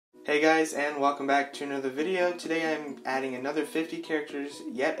Hey guys, and welcome back to another video. Today I'm adding another 50 characters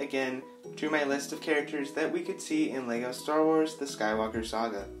yet again to my list of characters that we could see in LEGO Star Wars The Skywalker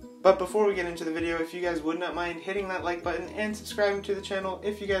Saga. But before we get into the video, if you guys would not mind hitting that like button and subscribing to the channel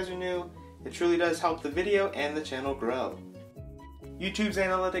if you guys are new, it truly does help the video and the channel grow. YouTube's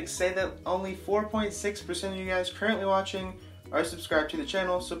analytics say that only 4.6% of you guys currently watching are subscribed to the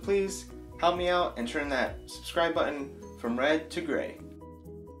channel, so please help me out and turn that subscribe button from red to gray.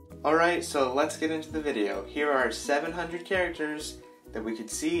 Alright, so let's get into the video. Here are 700 characters that we could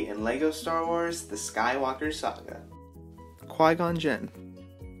see in LEGO Star Wars The Skywalker Saga. Qui-Gon Jinn,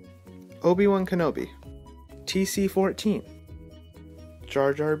 Obi-Wan Kenobi, TC-14,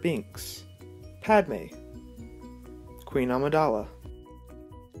 Jar Jar Binks, Padme, Queen Amidala,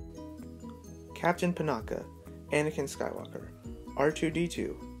 Captain Panaka, Anakin Skywalker,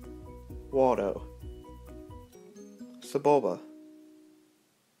 R2-D2, Waldo, Sebulba,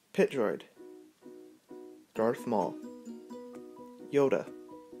 Pit Droid, Darth Maul, Yoda,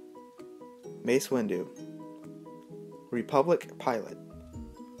 Mace Windu, Republic Pilot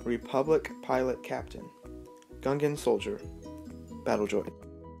Captain, Gungan Soldier, Battle Droid,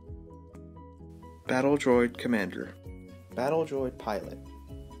 Battle Droid Commander, Battle Droid Pilot,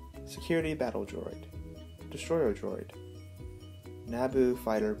 Security Battle Droid, Destroyer Droid, Naboo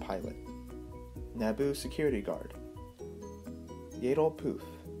Fighter Pilot, Naboo Security Guard, Yaddle Poof,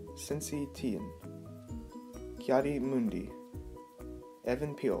 Cincy Tien, Kiadi Mundi,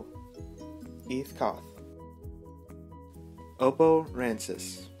 Evan Peel, Eth Koth, Oppo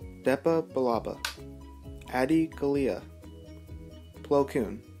Rancis, Depa Balaba, Adi Galea, Plo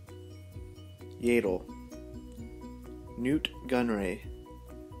Koon, Yaddle, Newt Gunray,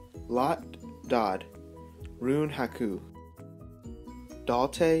 Lot Dodd, Rune Haku,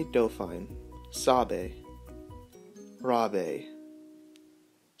 Dalte Dauphine, Sabe, Rabe,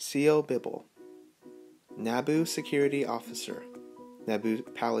 Seo Bibble, Naboo Security Officer,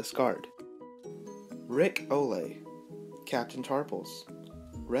 Naboo Palace Guard, Rick Ole, Captain Tarples,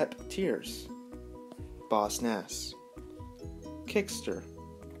 Rep Tears, Boss Nass, Kickster,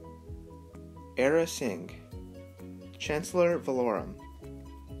 Era Singh, Chancellor Valorum,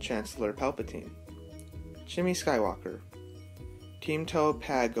 Chancellor Palpatine, Jimmy Skywalker, Team Toe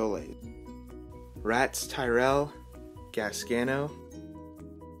Pad Gole, Rats Tyrell, Gasgano,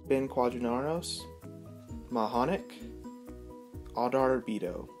 Ben Quadranaros, Mahonic, Aldar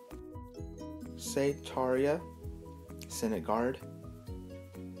Beto, Saitaria, Senate Guard,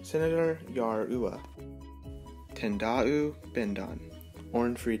 Senator Yar Ua, Tendau Bendan,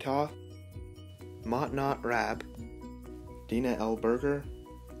 Orn Frita, Motnot Rab, Dina L. Berger,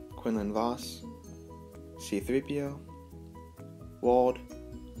 Quinlan Voss, C-3PO, Wald,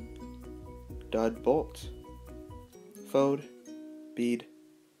 Dud Bolt, Fode, Bede,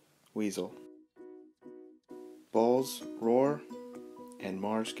 Weasel, Balls, Roar, and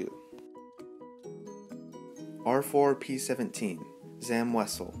Mars Goo. R4-P17, Zam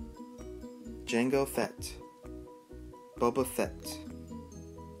Wessel, Jango Fett, Boba Fett,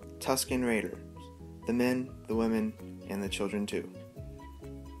 Tusken Raiders, the men, the women, and the children too.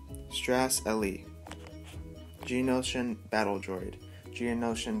 Strass Eli, Geonosian Battle Droid,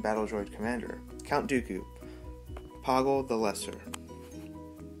 Geonosian Battle Droid Commander, Count Dooku, Poggle the Lesser,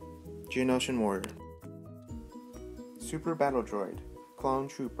 Geonosian Warrior, Super Battle Droid, Clone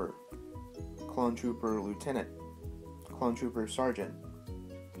Trooper Lieutenant, Clone Trooper Sergeant,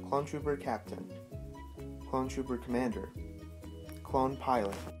 Clone Trooper Captain, Clone Trooper Commander, Clone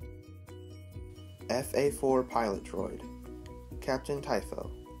Pilot, FA-4 Pilot Droid, Captain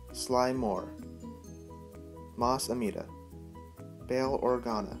Typho, Sly Moore, Mas Amida, Bail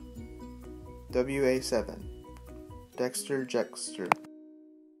Organa, WA-7, Dexter Jexter,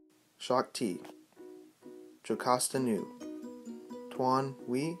 Shock T, Jocasta Nu, Tuan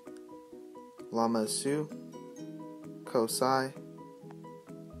Wee, Lama Su, Kosai,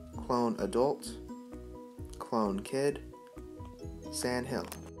 Clone Adult, Clone Kid, San Hill,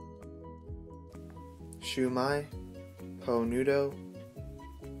 Shumai, Ho Nudo,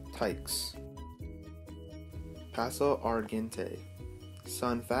 Tykes, Paso Argente,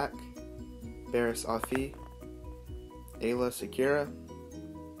 Sun Fac, Barris Afi, Ayla Sakira,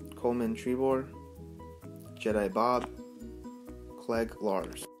 Coleman Trebor, Jedi Bob, Clegg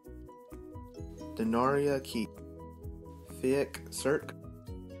Lars, Denaria Keat, Fiak Cirque,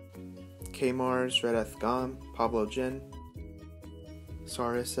 Kamars Redeth Gam, Pablo Jin,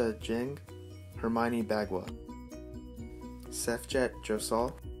 Sarissa Jing, Hermione Bagua, Sefjet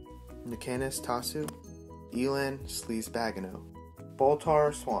Josal, Nikanis Tasu, Elan Sleaze Bagano,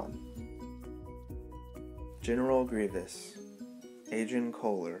 Boltar Swan, General Grievous, Adrian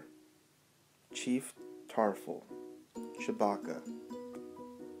Kohler, Chief Tarful, Chewbacca,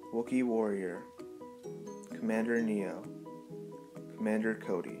 Wookiee Warrior, Commander Neo, Commander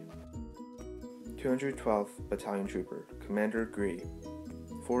Cody. 212th Battalion Trooper, Commander Gree,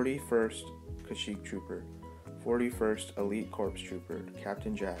 41st Kashyyyk Trooper, 41st Elite Corps Trooper,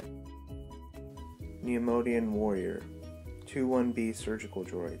 Captain Jack. Neomodian Warrior, 21B Surgical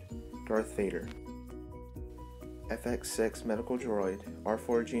Droid, Darth Vader. FX-6 Medical Droid,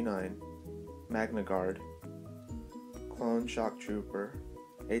 R4-G9, Magna Guard, Clone Shock Trooper,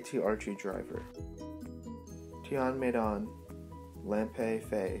 AT Archie Driver. Tian Maidan, Lampe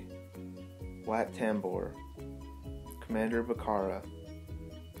Fei, Wat Tambor, Commander Bakara,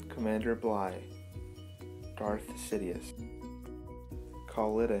 Commander Bly, Darth Sidious.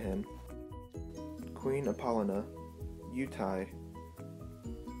 Kalidahin, Queen Apollina, Utai,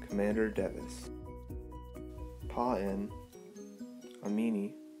 Commander Devis. Pa-In,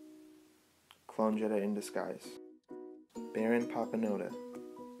 Amini, Clone Jedi in Disguise. Baron Papanoda,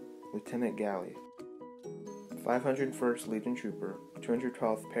 Lieutenant Galley. 501st Legion Trooper,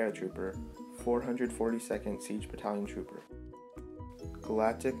 212th Paratrooper, 442nd Siege Battalion Trooper.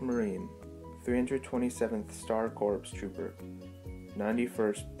 Galactic Marine, 327th Star Corps Trooper,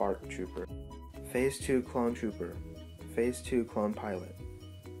 91st BARC Trooper. Phase 2 Clone Trooper, Phase 2 Clone Pilot,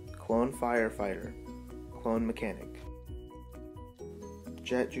 Clone Firefighter, Clone Mechanic.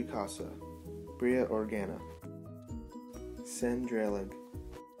 Jet Jukasa, Bria Organa, Sen Dralig,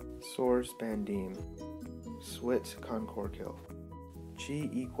 Sors Bandim, Swit Concorkill, Chi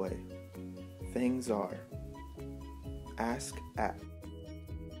Ikwe, Feng Zar, Ask At,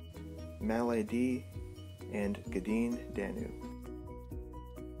 Malay D, and Gadeen Danu.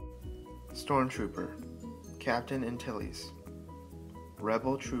 Stormtrooper, Captain Antilles,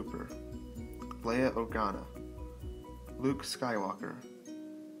 Rebel Trooper, Leia Organa, Luke Skywalker,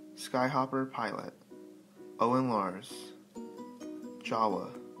 Skyhopper Pilot, Owen Lars, Jawa,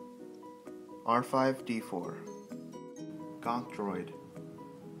 R5-D4, Gonk Droid,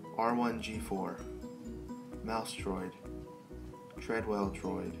 R1-G4, Mouse Droid, Treadwell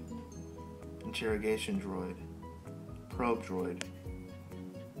Droid, Interrogation Droid, Probe Droid,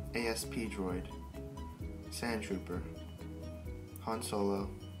 ASP Droid, Sand Trooper, Han Solo,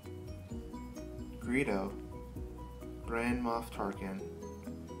 Greedo, Grand Moff Tarkin,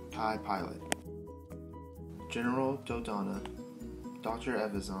 TIE Pilot. General Dodonna, Dr.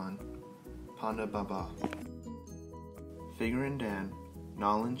 Evazan, Ponda Baba. Figurin Dan,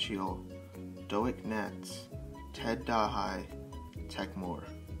 Nolan Cheel, Doic Nats, Ted Dahai, Techmore.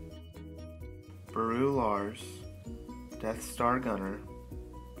 Baru Lars, Death Star Gunner,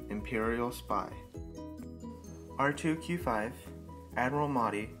 Imperial Spy. R2-Q5, Admiral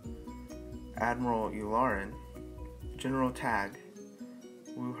Mahdi, Admiral Yularen, General Tag,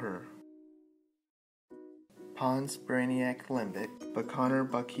 Wuher. Pons Brainiac Limbic, Bakaner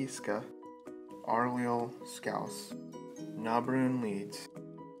Bakiska, Arliel Scouse, Nabrun Leeds,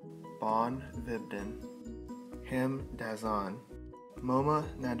 Bon Vibden, Him Dazan, Moma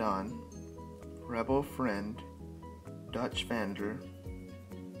Nadan, Rebel Friend, Dutch Vander,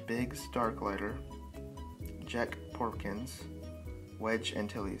 Biggs Darklighter, Jack Porkins, Wedge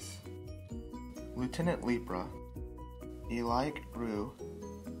Antilles. Lieutenant Lepra, Elike Rue,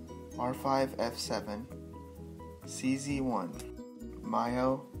 R5-F7, CZ-1,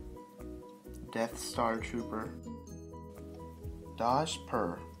 Mayo, Death Star Trooper, Daj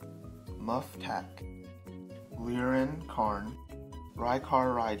Pur, Muff Tak, Liren Karn,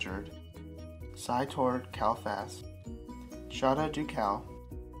 Rykar Rygerd, Saitor Kalfas, Shada Dukal,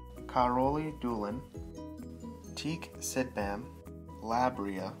 Karoli Dulin, Teek Sidbam,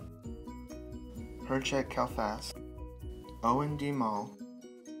 Labria, Herchek Kalfas, Owen D. Mall,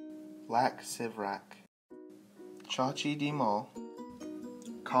 Lak Sivrak, Chachi D. Mall,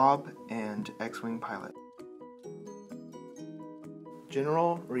 Cobb and X-Wing Pilot.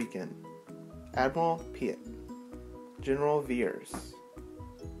 General Riken, Admiral Piet, General Veers,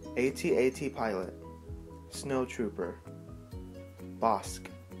 AT-AT Pilot, Snow Trooper, Bosk,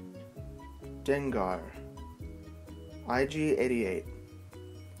 Dengar, IG-88,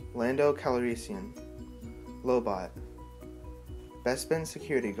 Lando Calrissian, Lobot, Bespin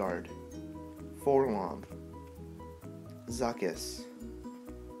Security Guard, Forlom, Zuckus,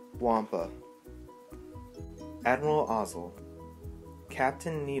 Wampa, Admiral Ozzel,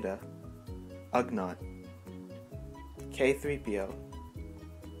 Captain Nita, Ugnaught, K-3PO,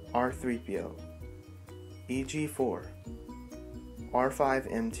 R-3PO, EG-4,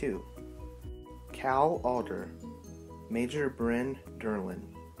 R5-M2, Cal Alder, Major Bryn Derlin,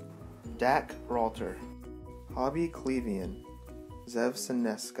 Dak Ralter, Hobby Clevian, Zev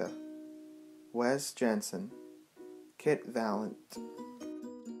Sineska, Wes Jensen, Kit Valent,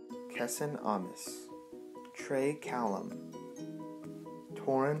 Kesson Amis, Trey Callum,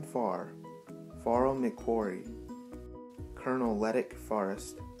 Torin Farr, Farrell McQuarrie, Colonel Ledick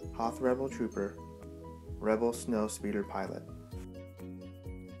Forrest, Hoth Rebel Trooper, Rebel Snow Speeder Pilot,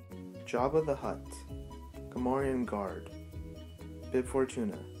 Jabba the Hutt, Gamorrean Guard, Bib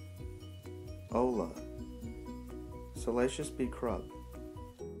Fortuna, Ola, Salacious B. Krug,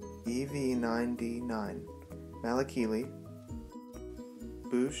 EV9D9, Malakili,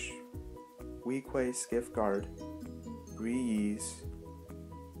 Boosh, Weequay Skiff Guard, Reese,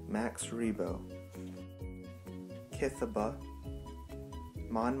 Max Rebo, Kithaba,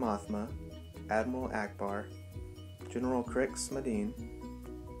 Mon Mothma, Admiral Akbar, General Crix Madine,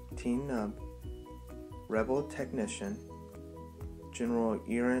 Teen Nub, Rebel Technician, General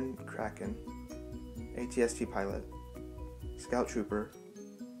Erin Kraken, ATST Pilot, Scout Trooper,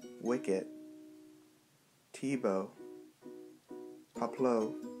 Wicket, Tebow,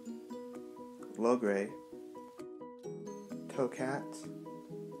 Paplo, Logray, Tokat,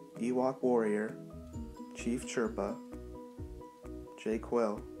 Ewok Warrior, Chief Chirpa, Jay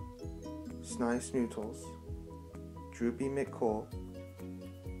Quill, Sny Snootles, Droopy McCool,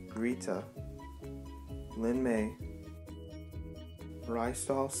 Greta, Lin May,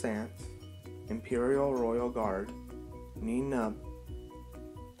 Rystal Sant, Imperial Royal Guard, Neen Nub,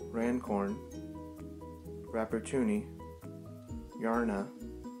 Rancorn, Rappertoonie, Yarna,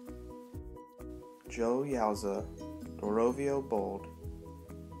 Joe Yowza, Dorovio Bold,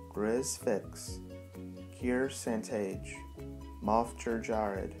 Grizz Fix, Kier Santage, Moff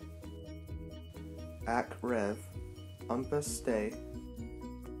Jared, Ak Rev, Umpus Stay,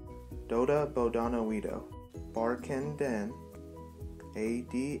 Doda Bodana Wido, Barkin Den,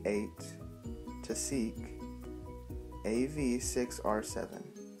 AD8, Tasik, AV6R7,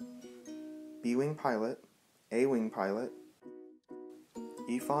 B-Wing Pilot, A-Wing Pilot,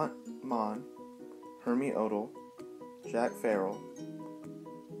 Efont Mon, Hermie Odell, Jack Farrell,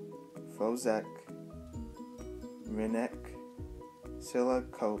 Fozek, Renek, Scylla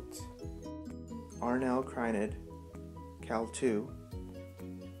Coate, Arnell Krynid, Cal 2,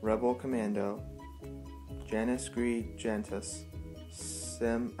 Rebel Commando, Janice Gree Gentis,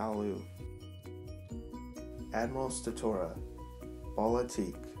 Sim Alu, Admiral Statora,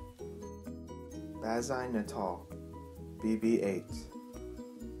 Balatik, Bazai Natal, BB-8,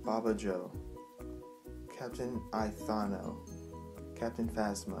 Baba Joe, Captain Ithano, Captain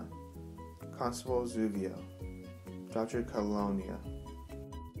Phasma, Constable Zuvio, Dr. Colonia,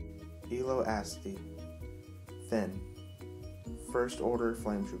 Elo Asti, Finn, First Order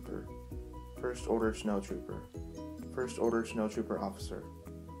Flame Trooper, First Order Snow Trooper, First Order Snow Trooper Officer,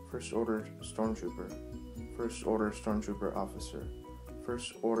 First Order Stormtrooper, First Order Stormtrooper Officer,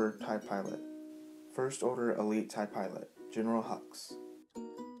 First Order TIE Pilot, First Order Elite TIE Pilot, General Hux,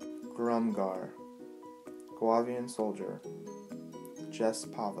 Grumgar, Guavian Soldier, Jess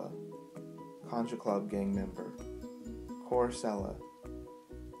Pava, Contra Club Gang Member, Coruscella,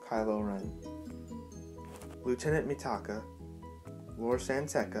 Kylo Ren, Lieutenant Mitaka, Lor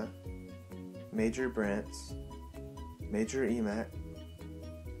Santeca, Major Brantz, Major Emac,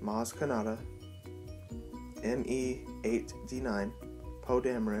 Maz Kanata, ME8D9, Poe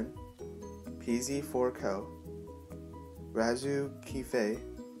Dameron, PZ4 Co, Razu Kife,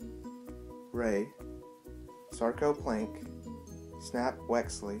 Ray, Sarko Plank, Snap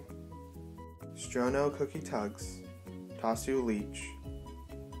Wexley, Strono Cookie Tugs, Tasu Leech,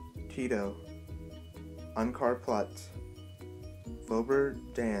 Tito, Unkar Plut, Vober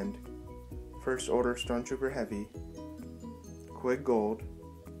Dand, First Order Stormtrooper Heavy, Quig Gold,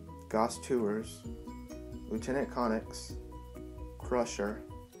 Goss Tours, Lieutenant Connix, Crusher,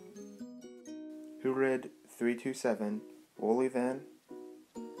 Hurid 327, Wolivan,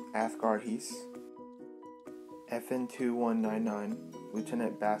 Athgar Hees, FN2199,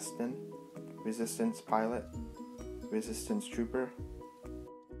 Lieutenant Baston, Resistance Pilot, Resistance Trooper,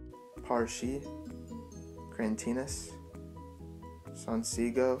 Parshi, Crantinus,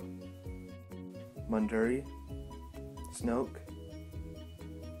 Sonsigo, Munduri, Snoke,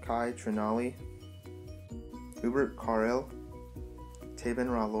 Kai Trinali, Hubert Carril, Tabin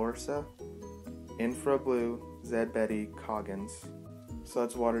Ralorsa, Infra Blue, Zed Betty Coggins,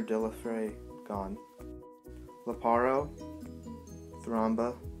 Sudswater Dillafray Gone, Laparo,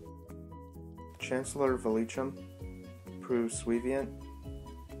 Thromba, Chancellor Valichum, Prue Sweviant,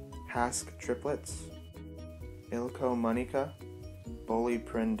 Hask Triplets, Ilko Monica, Bully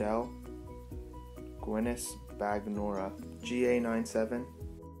Prindell, Gwynnis Bagnora, GA97,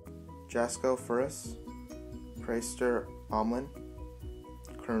 Jasko Furris, Praester Omlin,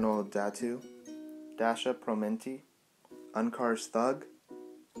 Colonel Datu, Dasha Promenti, Unkar's Thug,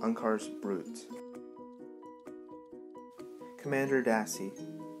 Unkar's Brute. Commander Dassi,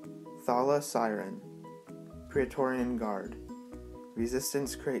 Thala Siren, Praetorian Guard,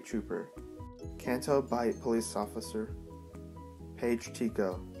 Resistance Crate Trooper, Canto Bight Police Officer, Paige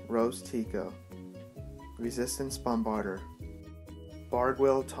Tico, Rose Tico, Resistance Bombarder,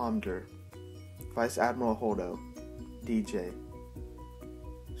 Bargwill Tomder, Vice Admiral Holdo, DJ,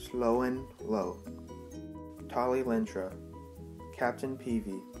 Sloan Low, Tali Lintra, Captain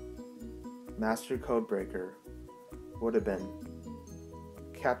Peavy, Master Codebreaker, would have been,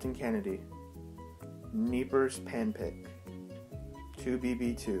 Captain Kennedy, Neepers Panpick,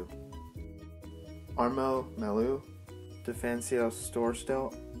 2BB2, Armo Melu, Defensio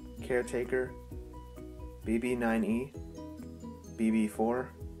Storestill, Caretaker, BB9E, BB4,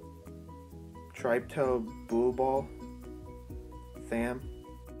 Tripto Bullball, Tham,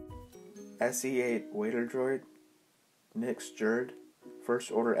 SE8 Waiter Droid, Nix Jerd,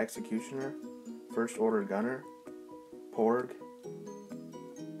 First Order Executioner, First Order Gunner, Porg,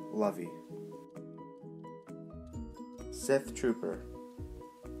 Lovey. Sith Trooper,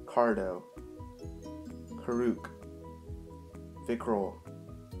 Cardo, Karuk, Vikrol,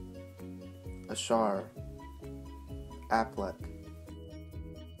 Ashar, Aplek,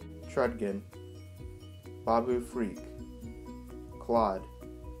 Trudgen, Babu Freak, Claude,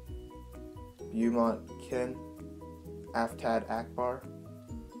 Beaumont Kin, Aftad Akbar,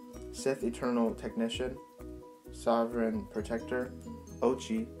 Sith Eternal Technician, Sovereign Protector,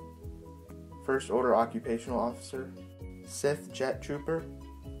 Ochi, First Order Occupational Officer, Sith Jet Trooper,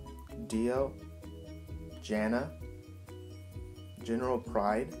 Dio, Janna, General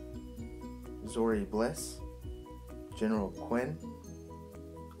Pride, Zori Bliss, General Quinn,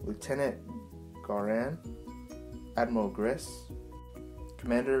 Lieutenant Garan, Admiral Griss,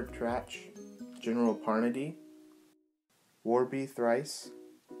 Commander Trach, General Parnady, Warby Thrice,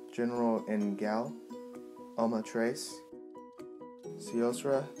 General Ngal, Oma Trace,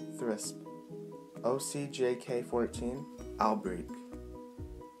 Siosra Thrisp, OCJK-14, Albreak,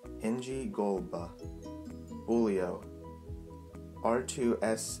 NG Golba, Bulio,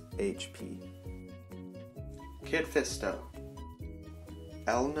 R2SHP, Kid Fisto,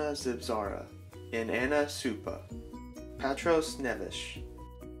 Elna Zibzara, Inanna Supa, Patros Nevish,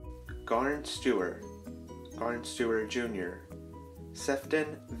 Garn Stewart, Garn Stewart Jr., Sefton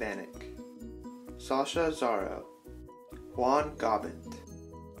Vanek, Sasha Zaro, Juan Gobant,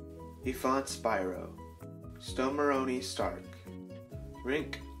 Ifant Spyro, Stomaroni Stark,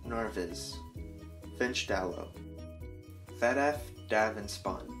 Rink Narviz, Finch Dallow, Thadaf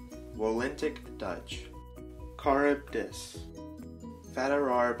Davenspon, Wolintic Dudge, Karib Dis,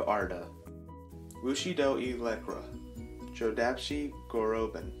 Fatararb Arda, Wushidoi Lekra, Jodabshi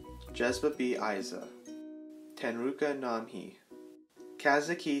Gorobin, Jezba B. Iza, Tenruka Namhi,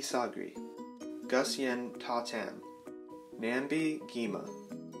 Kazaki Sagri, Gusyen Tatam, Nambi Gima,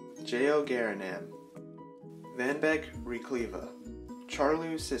 Jeo Garanam, Vanbeck Recleva,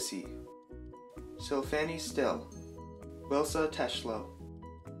 Charlu Sissi, Silfani Still, Wilsa Teshlo,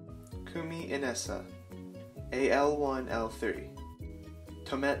 Kumi Inessa, AL1L3,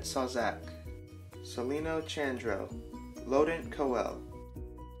 Tomet Sazak, Salino Chandro, Lodent Coel,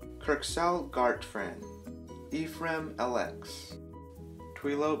 Kirksal Gartfran, Ephraim LX,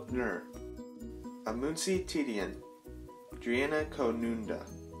 Twilope Nur, Amunsi Tidian, Driana Konunda,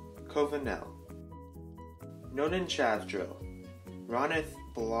 Kovanel, Nodan Chavdro, Ronith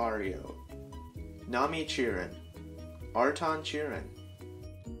Balario, Nami Chiran, Arton Chiran,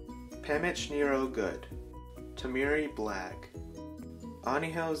 Pamich Nero Good, Tamiri Blag,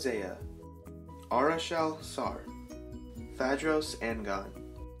 Aniho Zaya, Arashel Sar, Thadros Angon,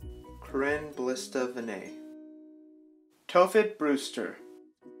 Corinne Ballista Vinay, Tofid Brewster,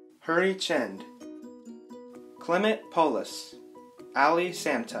 Hurry Chend, Clement Polis, Ali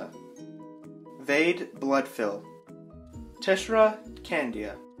Samta, Vade Bloodfill, Tishra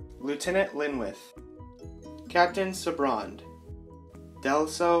Candia, Lieutenant Linwith, Captain Sabrand,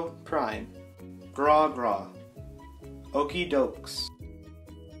 Delso Prime, Gra Gra, Okie Dokes,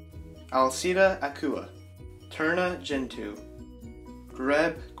 Alcida Akua, Turna Gentoo,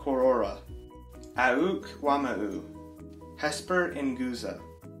 Greb Korora, Auk Wamau, Hesper Nguza,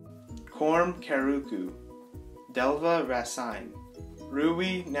 Korm Karuku, Delva Rasain,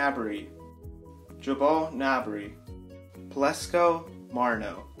 Rui Nabri, Jabal Nabri, Plesko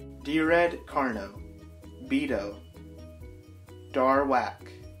Marno, Dred Carno, Beto, Darwak,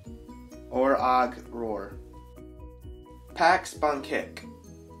 Orag Roar, Pax Bunkik,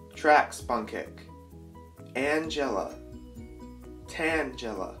 Trax Bunkik, Angela,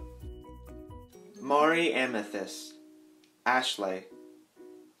 Tangela, Mari Amethyst, Ashley,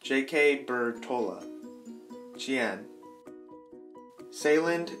 J.K. Bertola, Jian,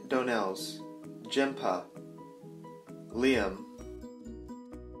 Sayland Donels, Jimpa, Liam,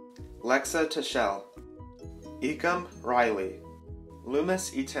 Lexa Tashel, Ekam Riley,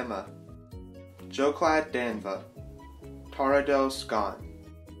 Loomis Itema, Joclad Danva, Tarado Skan,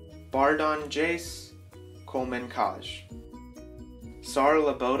 Bardon Jace, Coleman Kaj, Sar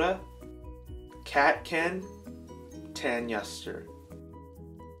Laboda, Kat Ken, Tan Yuster,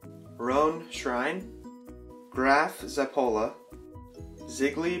 Roan Shrine, Graf Zapola,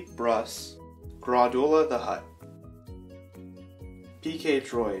 Ziggly Bruss, Gradula the Hutt, PK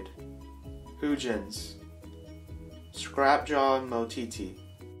Droid, Hoojins, Scrapjaw Motiti,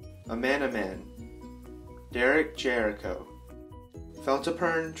 Amanaman, Derek Jericho,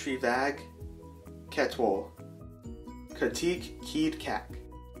 Feltapern Trivag, Ketwol, Katik Keed Kak,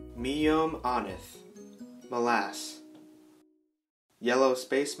 Miyom Anith, Malas, Yellow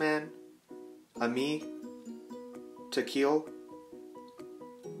Spaceman, Ami, Tequil,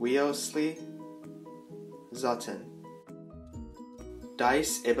 Weosli, Zutton,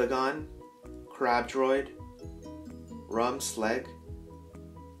 Dice Ibagon, Crab Droid, Rum Sleg,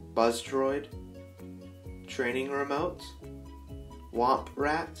 Buzz Droid, Training Remote, Womp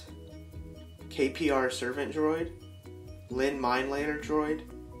Rat, KPR Servant Droid, Lynn Mindlater Droid,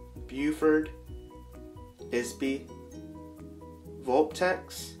 Buford, Isby,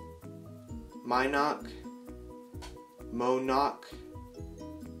 Volptex, Minoc, Monoc,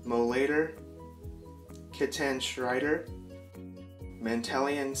 Molater, Kitan Strider,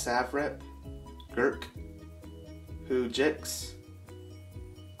 Mantelian Savrep, Gurk, Hoojix,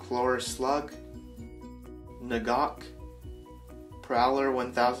 Chlor Slug, Nagok, Prowler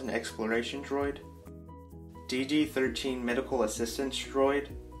 1000 Exploration Droid, DD-13 Medical Assistance Droid,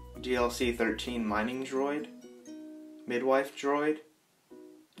 DLC-13 Mining Droid, Midwife Droid,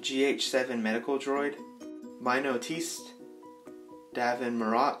 GH-7 Medical Droid, Minotiste, Davin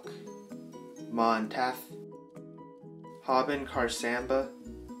Marak, Montath, Hobbin Karsamba,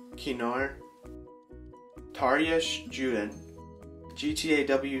 Kinor, Taryash Juden, GTA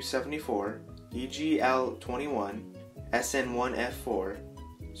W74, EGL21, SN1F4,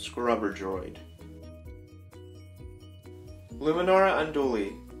 Scrubber Droid, Luminora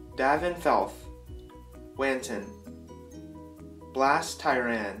Unduli, Davin Felth, Wanton, Blast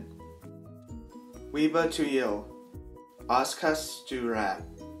Tyran, Weeba Tuyil, Oscus Durat,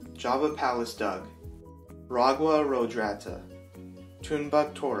 Java Palace Doug, Ragwa Rodrata,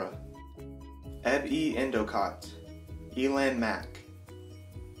 Toonbug Tora, Eb-E Endocott, Elan Mac,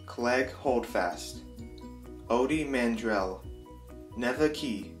 Clegg Holdfast, Odie Mandrell, Neva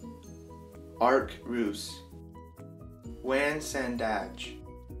Key, Ark Roos, Wan Sandaj,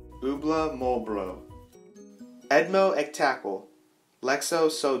 Ubla Molbro, Edmo Ektackle, Lexo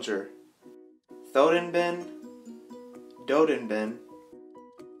Soldier, Thodenbin, Dodenbin,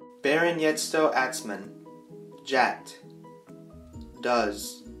 Baron Yetsto Atzman, Jat,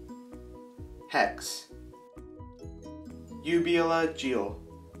 Duz, Hex, Ubila Jeel,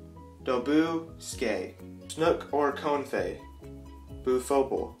 Dobu Skay, Snook or Confe,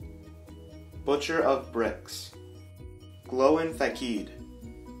 Bufobel, Butcher of Bricks, Glowin Fakid,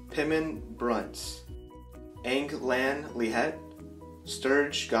 Pimin Brunts, Ang Lan Lihet,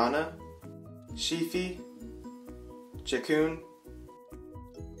 Sturge Ghana, Shifi, Jakun,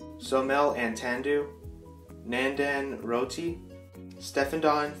 Somel Antandu, Nandan Roti,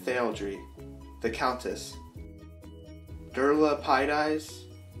 Stephendon Thealdry, the Countess, Durla Piedize,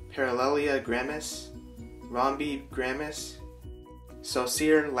 Parallelia Gramis, Rombi Gramis,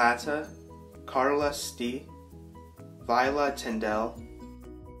 Saucir Lata, Carla Sti, Vila Tendel,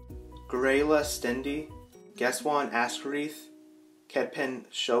 Garela Stendi, Geswan Askarith, Kedpen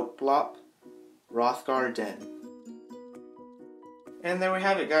Shokblop, Rothgar Den. And there we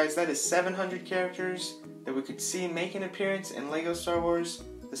have it, guys. That is 700 characters that we could see make an appearance in LEGO Star Wars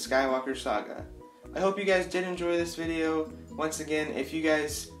The Skywalker Saga. I hope you guys did enjoy this video. Once again, if you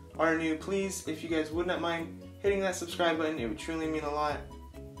guys are new, please, if you guys would not mind hitting that subscribe button, it would truly mean a lot.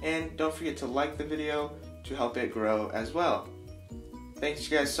 And don't forget to like the video to help it grow as well. Thanks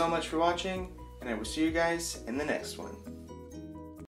you guys so much for watching, and I will see you guys in the next one.